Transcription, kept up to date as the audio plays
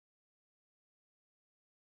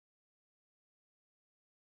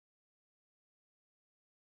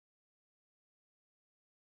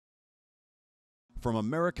From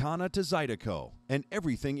Americana to Zydeco and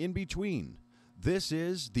everything in between. This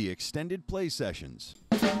is the Extended Play Sessions.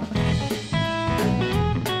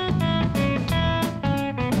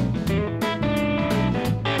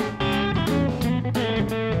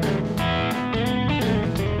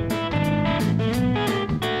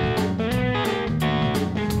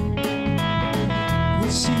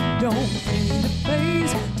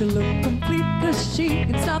 To look complete, cause she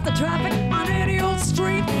can stop the traffic on any old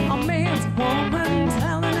street. A man's woman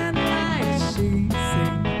telling at night she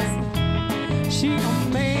sings. She a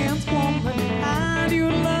man's woman, how do you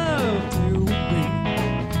love to be?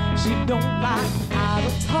 She don't like how to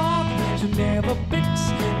talk, she never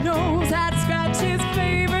bitch, knows how to scratch his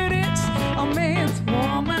favorite itch. A man's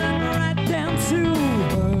woman right down to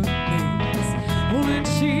her knees. Well then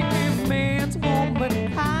she a man's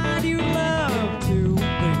woman, how do you love to be?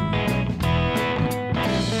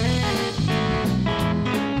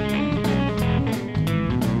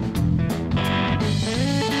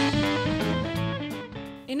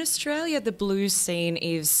 In Australia, the blues scene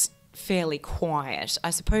is fairly quiet.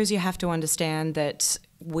 I suppose you have to understand that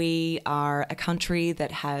we are a country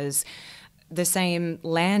that has the same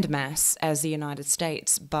landmass as the United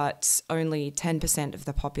States, but only 10% of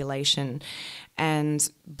the population. And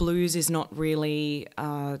blues is not really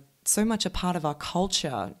so much a part of our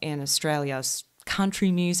culture in Australia. Country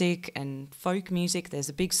music and folk music, there's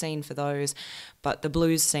a big scene for those, but the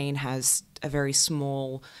blues scene has a very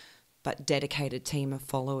small but dedicated team of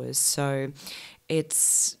followers. So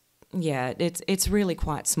it's really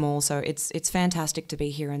quite small. So it's fantastic to be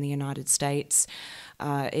here in the United States.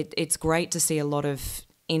 It's great to see a lot of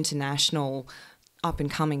international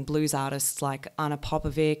up-and-coming blues artists like Anni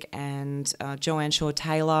Piper and Joanne Shaw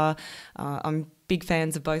Taylor. I'm big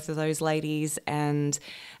fans of both of those ladies, and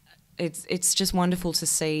it's just wonderful to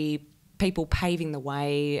see people paving the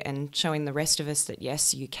way and showing the rest of us that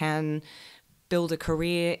yes, you can build a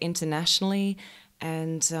career internationally,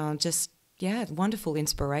 and wonderful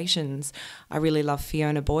inspirations. I really love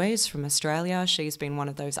Fiona Boyes from Australia. She's been one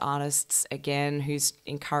of those artists, again, who's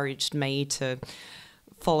encouraged me to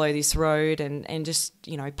follow this road and just,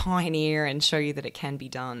 pioneer and show you that it can be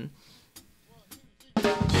done.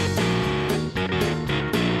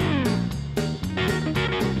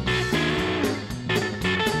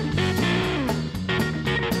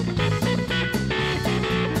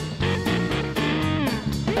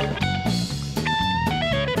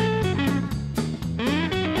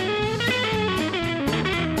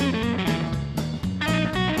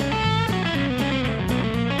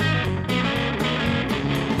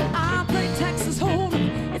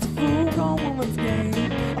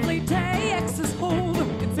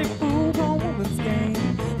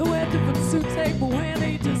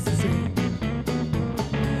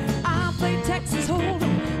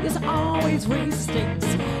 Raise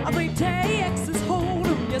stakes. I play Texas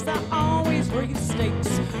Hold'em. Yes, I always raise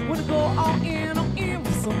stakes. When I go all in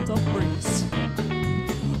with some tough breaks.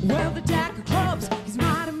 Well, the jack of clubs, he's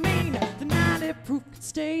mighty mean. The 90 proof could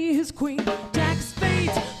stay his queen. Jack of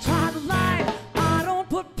spades, try the line. I don't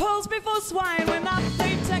put pearls before swine. When I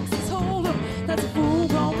play Texas Hold'em, that's a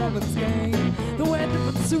full-grown woman's game. The wear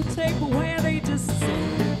different suit take, but where they just sing.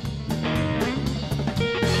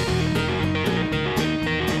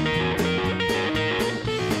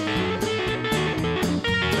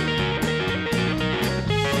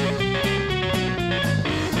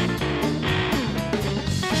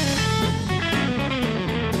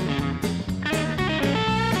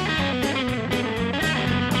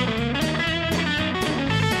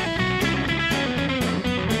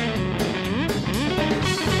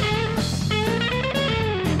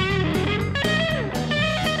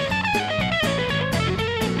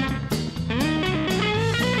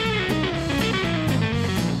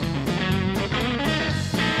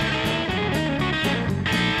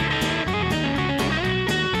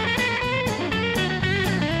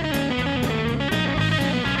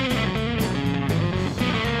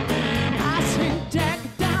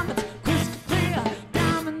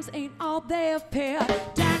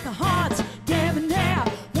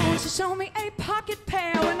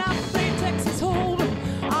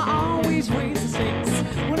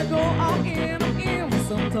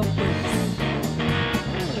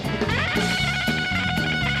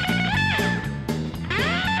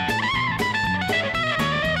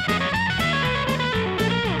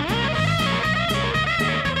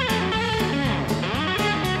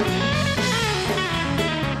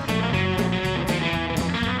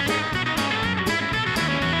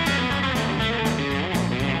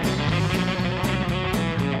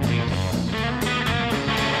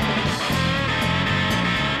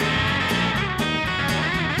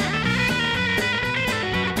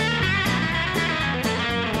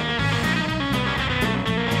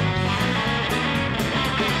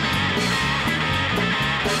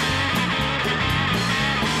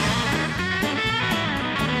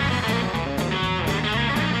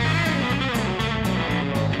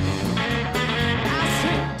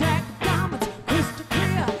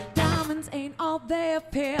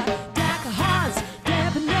 pair, dark hearts,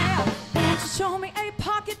 debonair. Won't you show me a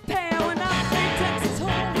pocket pair when I play Texas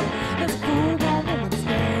Hold'em? That's a full-grown woman's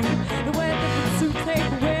game. The way that the suits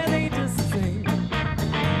take where they just sing.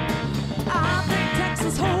 I play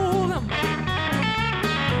Texas Hold'em.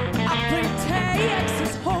 I play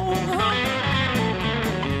Texas Hold'em.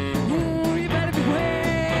 Ooh, you better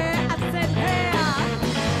beware. I said, hey.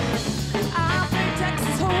 I play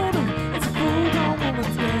Texas Hold'em. It's a full-grown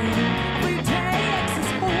woman's game. I play Texas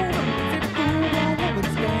Hold'em. It's a full-grown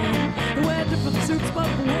woman's game. They wear different suits, but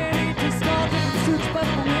where they just all different suits, but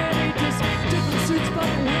where they just different suits, but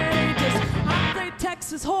where they just. I play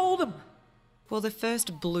Texas Hold'em. Well, the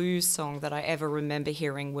first blues song that I ever remember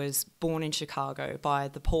hearing was Born in Chicago by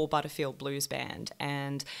the Paul Butterfield Blues Band,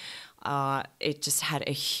 and it just had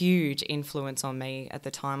a huge influence on me at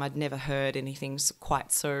the time. I'd never heard anything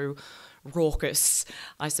quite so raucous,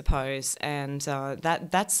 I suppose, and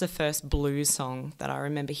that's the first blues song that I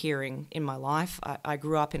remember hearing in my life. I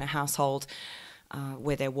grew up in a household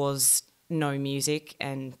where there was no music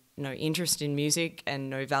and no interest in music and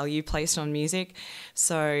no value placed on music.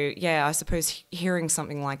 So, yeah, I suppose hearing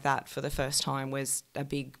something like that for the first time was a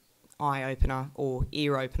big eye-opener or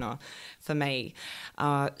ear-opener for me.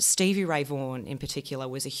 Stevie Ray Vaughan in particular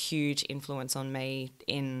was a huge influence on me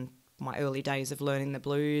in my early days of learning the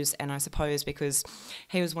blues, and I suppose because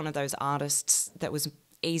he was one of those artists that was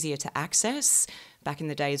easier to access back in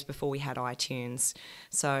the days before we had iTunes.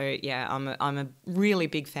 So yeah, I'm a really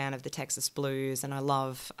big fan of the Texas blues, and I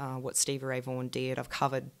love what Stevie Ray Vaughan did. I've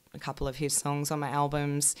covered a couple of his songs on my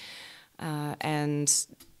albums, and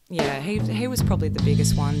yeah, he was probably the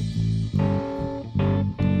biggest one.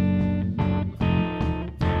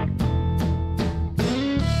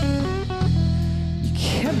 You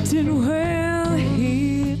kept it well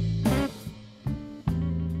hid.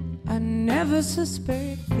 I never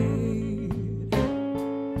suspected.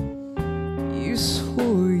 You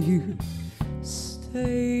swore you'd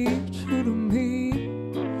stay true to me.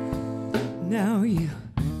 Now you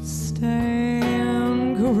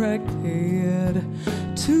stand corrected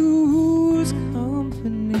to whose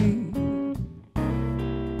company.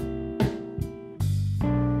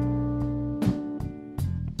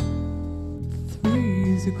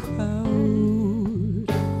 Three's a crowd.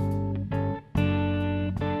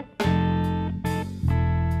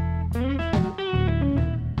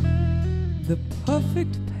 The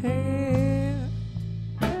perfect pair.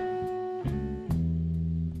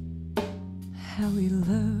 How we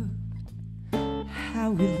loved,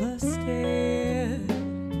 how we lusted.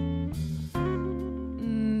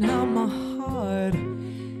 Now my heart,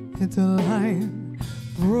 it's a line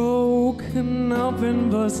broken up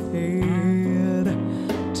and busted.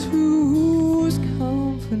 To whose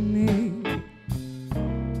company?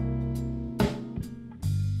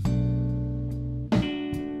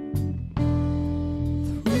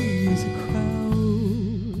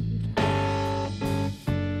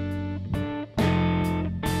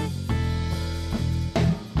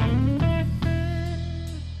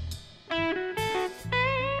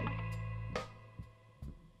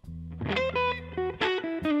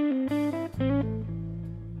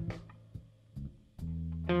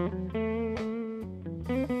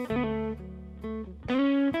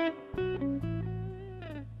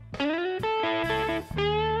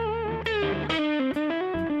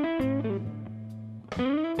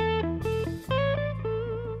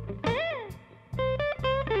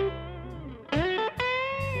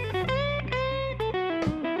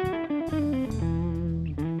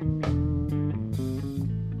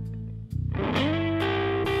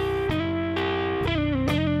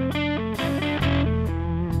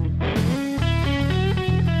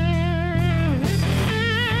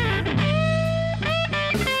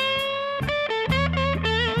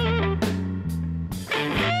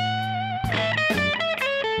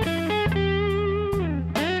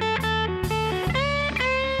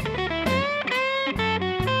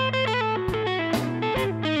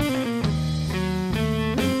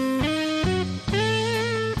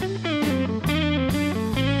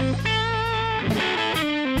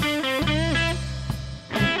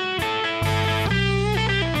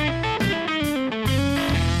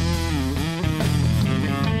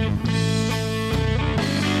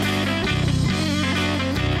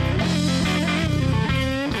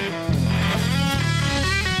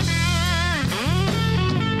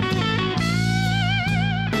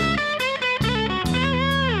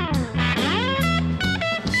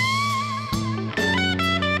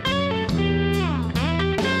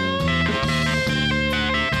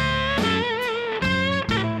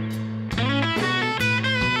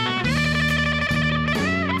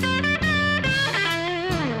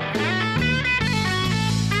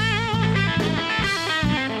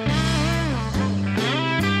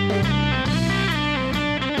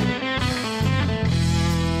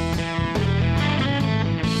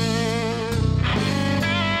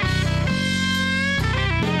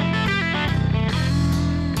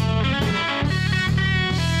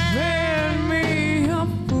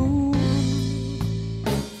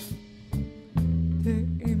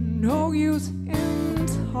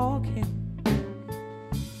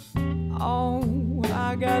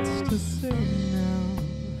 I got to say now,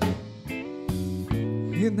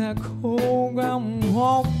 in that cold ground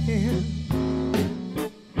walking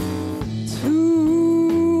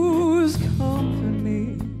to his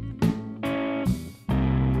company.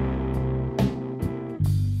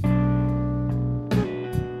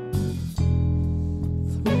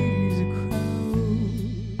 Three's a crowd.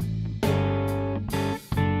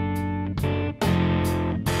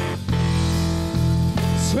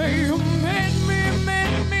 Say you made me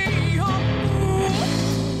a fool.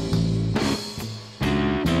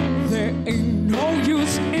 There ain't no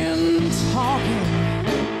use in talking.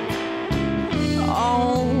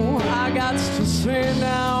 All I got to say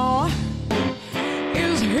now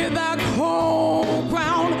is hit that cold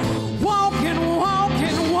ground, walking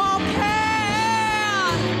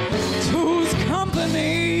to his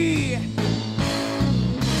company.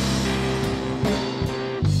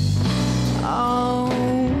 Oh,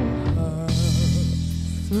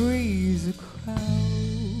 three's a crowd.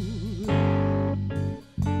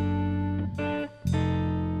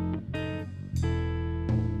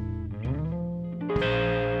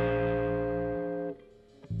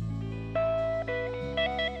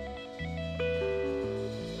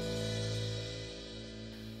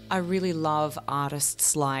 I really love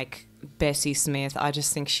artists like Bessie Smith. I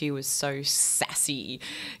just think she was so sassy,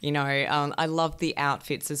 you know. I love the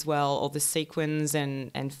outfits as well, all the sequins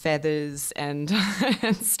and feathers and,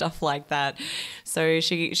 and stuff like that. So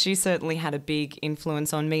she certainly had a big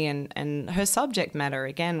influence on me, and her subject matter,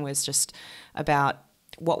 again, was just about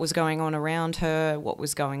what was going on around her, what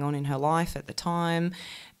was going on in her life at the time,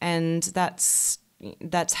 and that's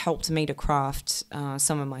helped me to craft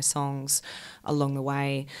some of my songs along the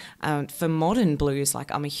way. For modern blues,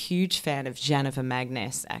 like, I'm a huge fan of Jennifer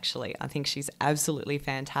Magness, actually. I think she's absolutely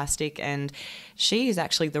fantastic, and she is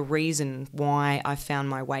actually the reason why I found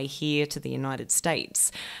my way here to the United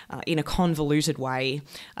States in a convoluted way,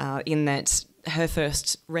 in that her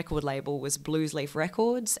first record label was Blues Leaf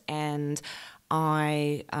Records, and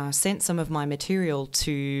I sent some of my material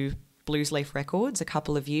to Blues Leaf Records a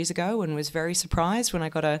couple of years ago and was very surprised when I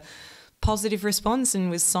got a positive response and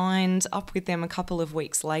was signed up with them a couple of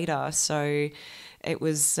weeks later. So it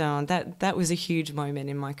was that was a huge moment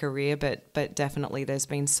in my career, but definitely there's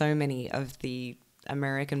been so many of the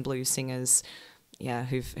American blues singers, yeah,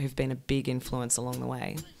 who've been a big influence along the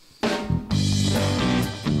way.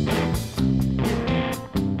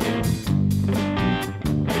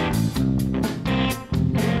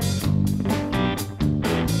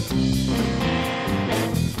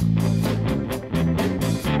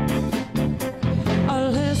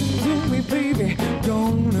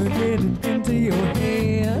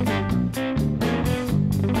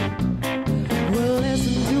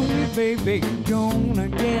 Baby, gonna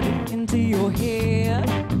get it into your head.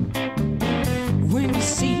 When you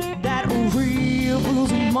see that real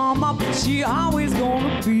blues mama, she always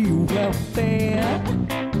gonna be well fed.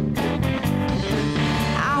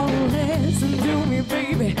 Now listen to me,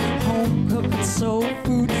 baby, home cooked soul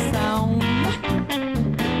food sound.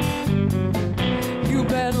 You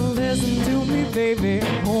better listen to me, baby,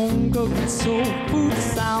 home cooked soul food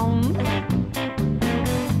sound.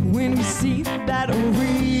 When you see that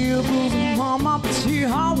real blues mama, she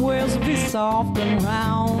always be soft and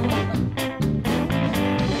round.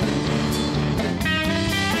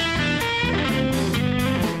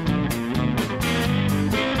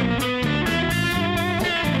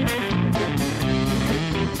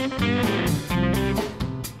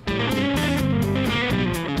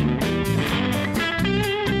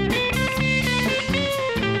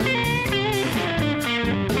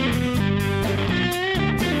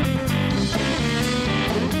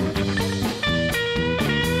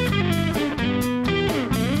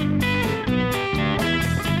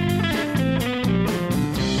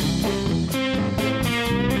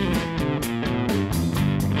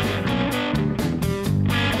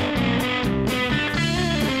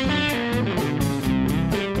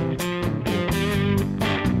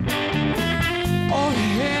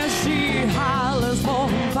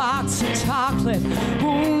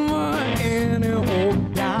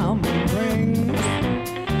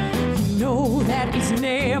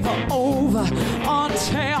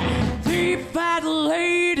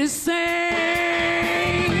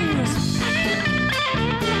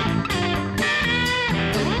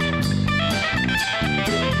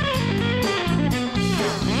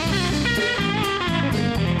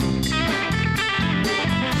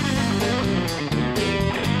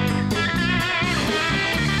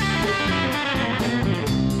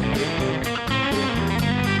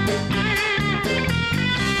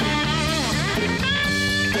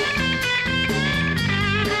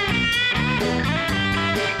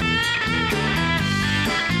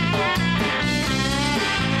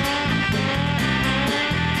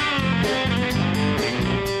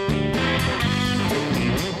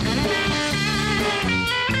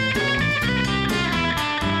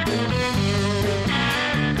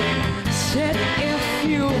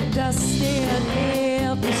 I said,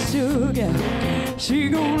 yeah, for sugar, she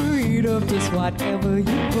gonna eat up just whatever you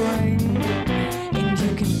bring. And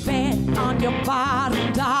you can bet on your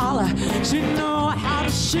bottom dollar, she know how to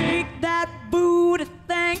shake that booty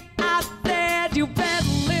thing. I said, you better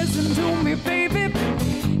listen to me, baby,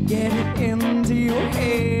 get it into your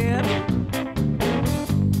head.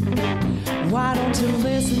 Why don't you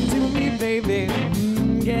listen to me, baby,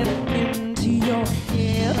 get it into your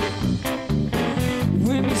head.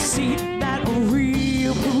 When you see that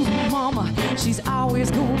real blues mama, she's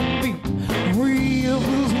always gonna be real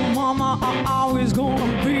blues mama, always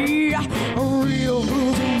gonna be a real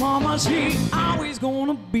blues mama. She always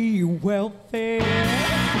gonna be welfare.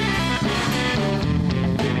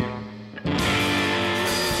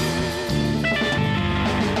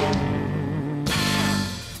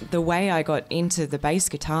 The way I got into the bass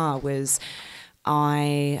guitar was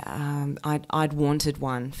I'd wanted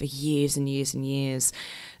one for years and years and years.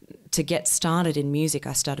 To get started in music,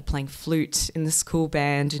 I started playing flute in the school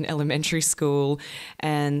band in elementary school,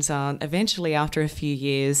 and eventually, after a few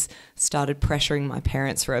years, started pressuring my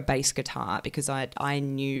parents for a bass guitar because I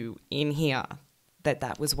knew in here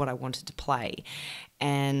that was what I wanted to play.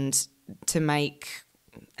 And to make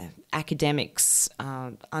academics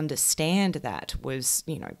understand that was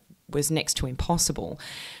next to impossible.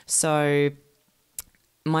 So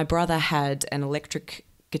my brother had an electric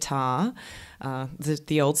guitar,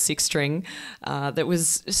 the old 6-string, that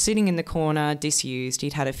was sitting in the corner, disused.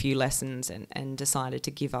 He'd had a few lessons and decided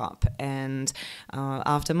to give up. And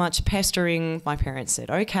after much pestering, my parents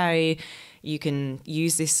said, okay, you can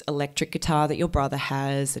use this electric guitar that your brother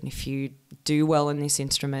has, and if you do well in this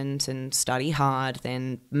instrument and study hard,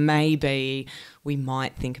 then maybe we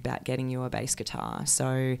might think about getting you a bass guitar.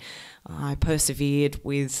 So I persevered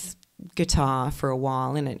with guitar for a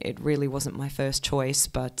while, and it really wasn't my first choice,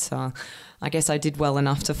 but I guess I did well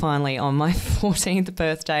enough to finally, on my 14th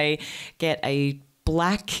birthday, get a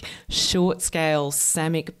black short scale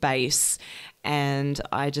Samick bass, and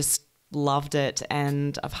I just loved it,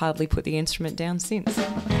 and I've hardly put the instrument down since.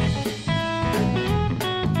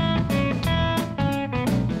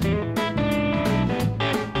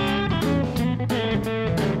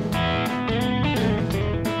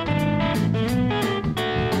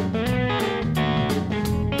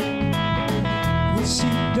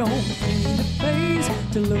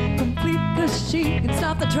 To look complete, cause she can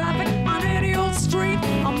stop the traffic on any old street.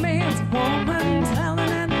 A man's woman telling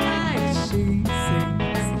at night she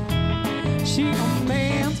sings. She a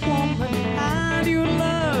man's woman, how do you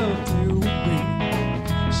love to be?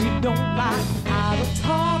 She don't like how to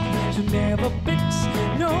talk, she never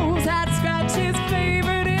bitch, knows how to scratch his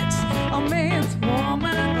favorite itch. A man's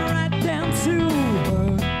woman right down to her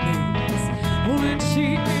knees. Well, then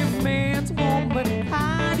she a man's woman,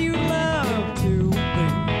 how do you love to be?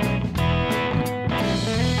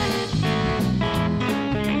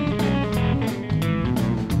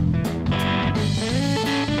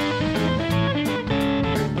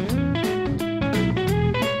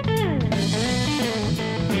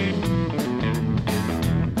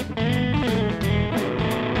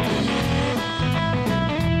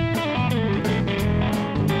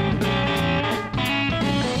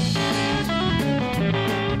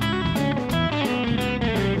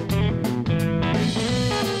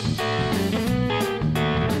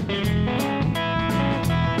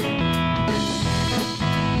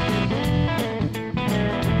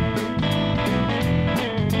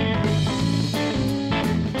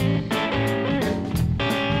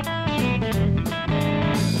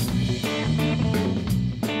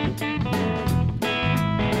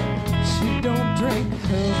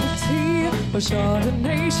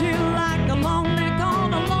 Chardonnay, she like a long neck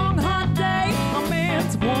on a long hot day. A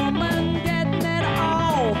man's woman getting it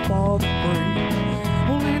all for free.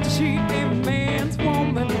 Well, ain't she a man's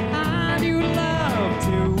woman? How do you love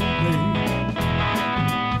to be?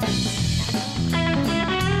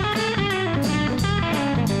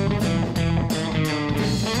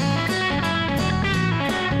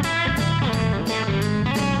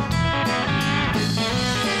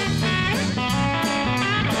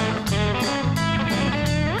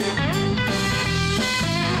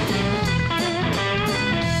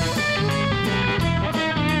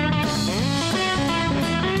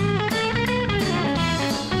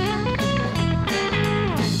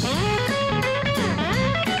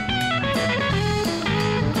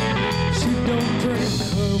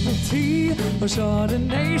 A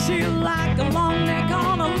Chardonnay, she like a long neck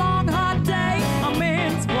on a long hot day. A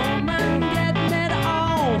man's woman getting it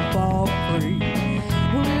all for free.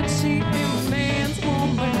 Well, ain't she a man's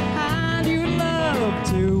woman? How do you love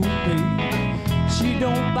to be? She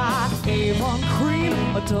don't buy Avon cream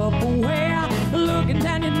a Tupperware, looking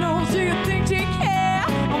down your nose, do you think she care?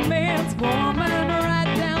 A man's woman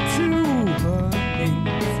right down to her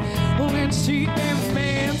knees. Well, then she a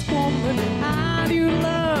man's woman, how do you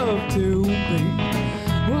love to be?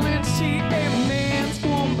 Well, then she a man's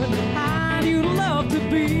woman, how do you love to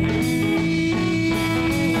be?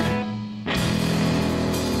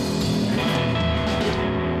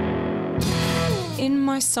 In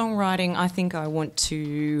my songwriting, I think I want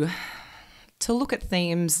to look at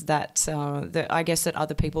themes that I guess that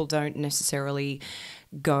other people don't necessarily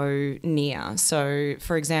go near. So,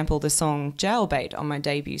 for example, the song Jailbait on my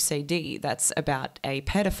debut CD, that's about a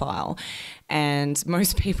pedophile. And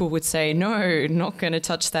most people would say, no, not going to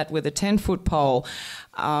touch that with a 10-foot pole.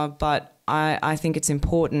 But I think it's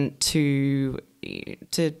important to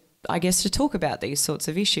I guess, to talk about these sorts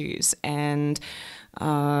of issues. And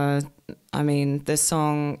I mean, the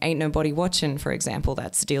song Ain't Nobody Watching, for example,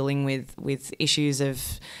 that's dealing with issues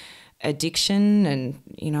of addiction, and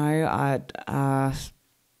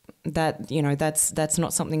that's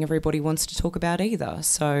not something everybody wants to talk about either.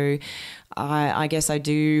 So I guess I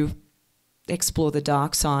do explore the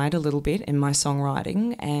dark side a little bit in my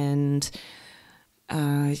songwriting, and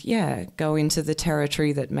go into the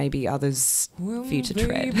territory that maybe others fear to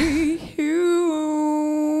tread. Baby,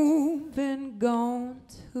 you've been gone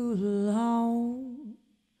too long,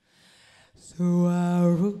 so I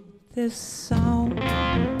wrote this song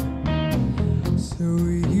so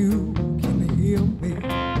you can hear me,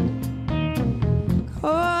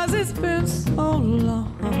 'cause it's been so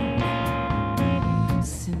long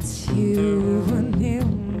since you were near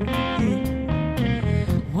me.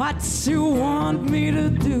 What you want me to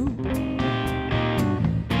do?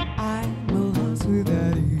 I'm lost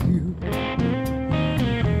without you.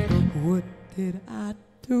 What did I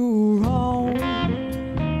do wrong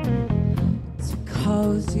to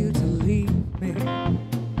cause you to leave me?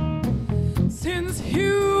 Since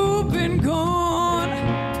you've been gone,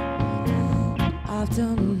 I've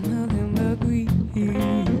done nothing but grieve.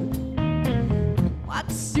 What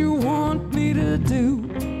you want me to do?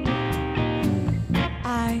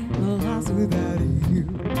 I'm lost without you.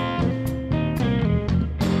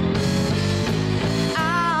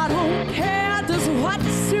 I don't care just what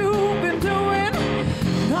you've been doing,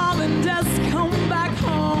 darling, just come back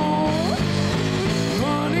home.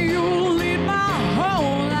 Honey, you'll lead my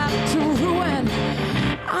whole life to ruin.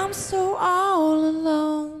 I'm so all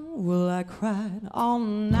alone. Well, I cried all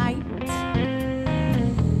night.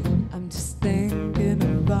 I'm just thinking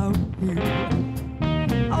about you.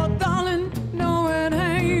 Oh, darling, no, it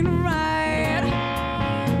ain't right.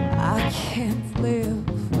 I can't live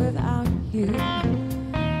without you.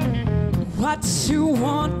 What you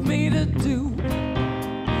want me to do?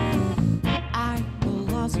 I'm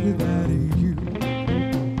lost without you.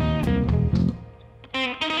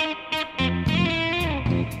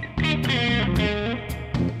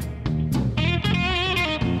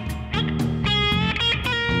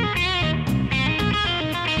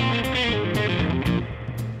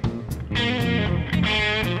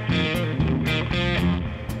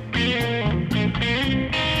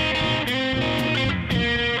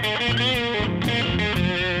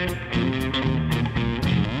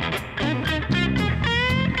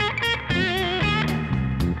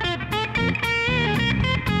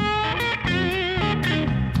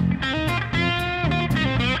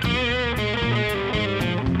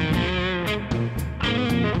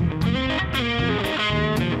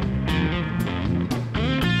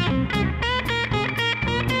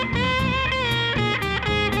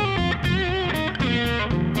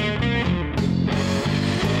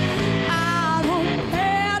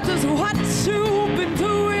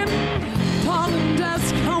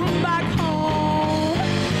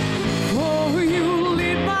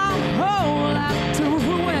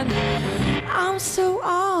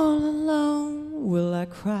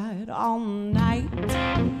 Cried all night.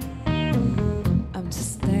 I'm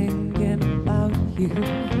just thinking about you.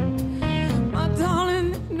 My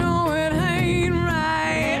darling, no, it ain't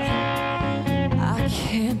right. I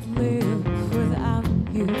can't live without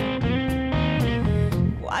you.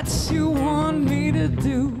 What you want me to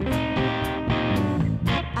do?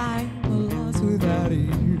 I'm lost without you.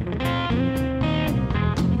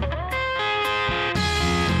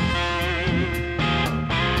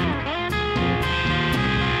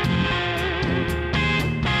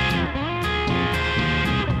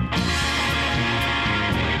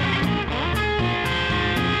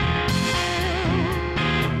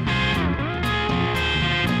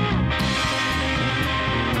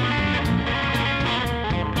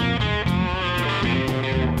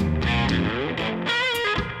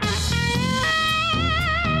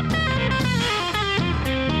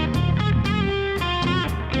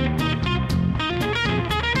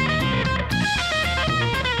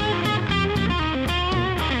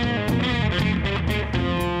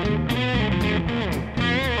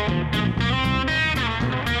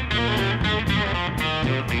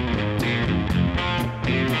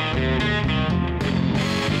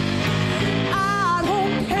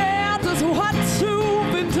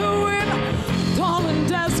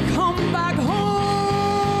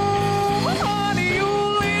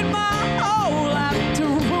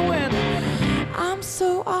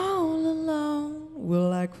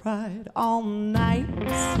 cried all night.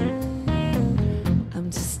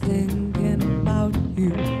 I'm just thinking about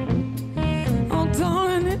you. Oh,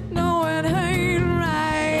 darling, no, it ain't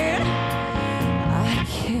right. I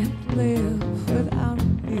can't live without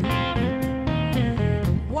you.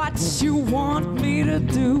 What you want me to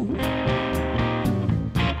do?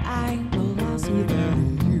 I'm lost without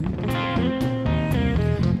you.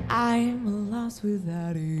 I'm lost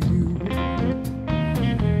without you.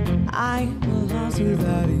 I'm lost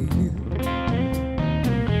without you.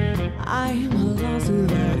 I'm lost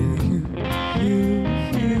without you.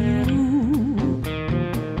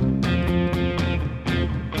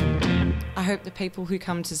 I hope the people who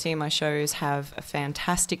come to see my shows have a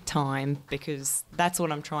fantastic time, because that's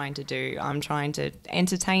what I'm trying to do. I'm trying to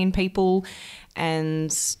entertain people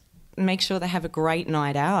and make sure they have a great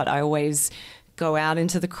night out. I always go out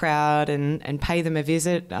into the crowd and pay them a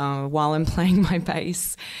visit while I'm playing my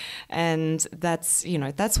bass, and that's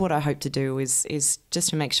what I hope to do is just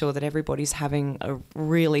to make sure that everybody's having a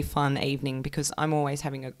really fun evening, because I'm always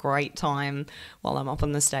having a great time while I'm up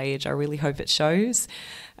on the stage. I really hope it shows.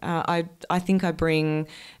 I think I bring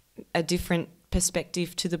a different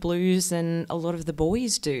perspective to the blues than a lot of the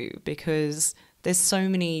boys do, because there's so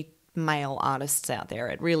many male artists out there.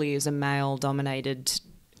 It really is a male-dominated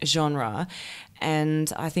genre,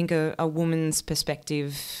 and I think a woman's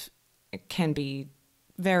perspective can be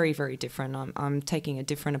very, very different. I'm taking a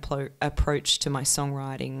different approach to my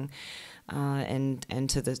songwriting and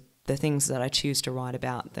to the things that I choose to write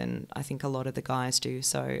about than I think a lot of the guys do.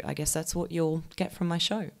 So I guess that's what you'll get from my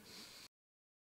show.